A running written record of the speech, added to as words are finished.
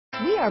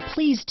We are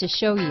pleased to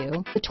show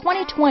you the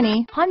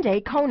 2020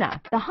 Hyundai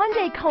Kona. The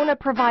Hyundai Kona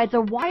provides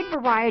a wide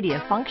variety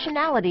of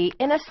functionality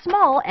in a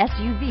small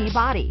SUV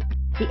body.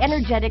 The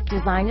energetic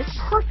design is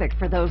perfect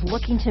for those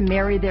looking to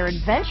marry their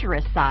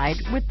adventurous side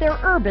with their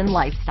urban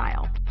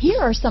lifestyle. Here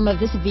are some of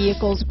this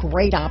vehicle's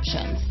great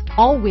options: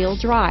 all-wheel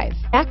drive,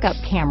 backup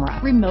camera,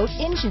 remote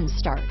engine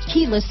start,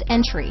 keyless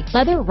entry,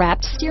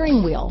 leather-wrapped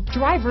steering wheel,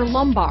 driver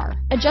lumbar,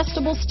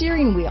 adjustable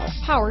steering wheel,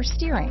 power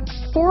steering,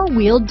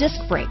 four-wheel disc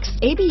brakes,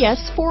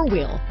 ABS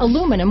four-wheel,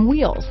 aluminum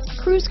wheels,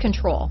 cruise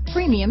control,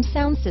 premium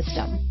sound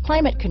system,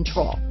 climate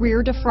control,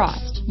 rear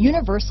defrost,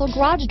 universal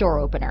garage door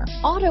opener,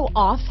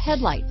 auto-off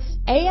headlights,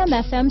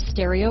 AM/FM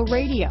stereo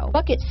radio,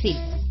 bucket seats.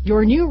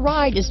 Your new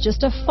ride is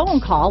just a phone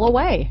call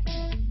away.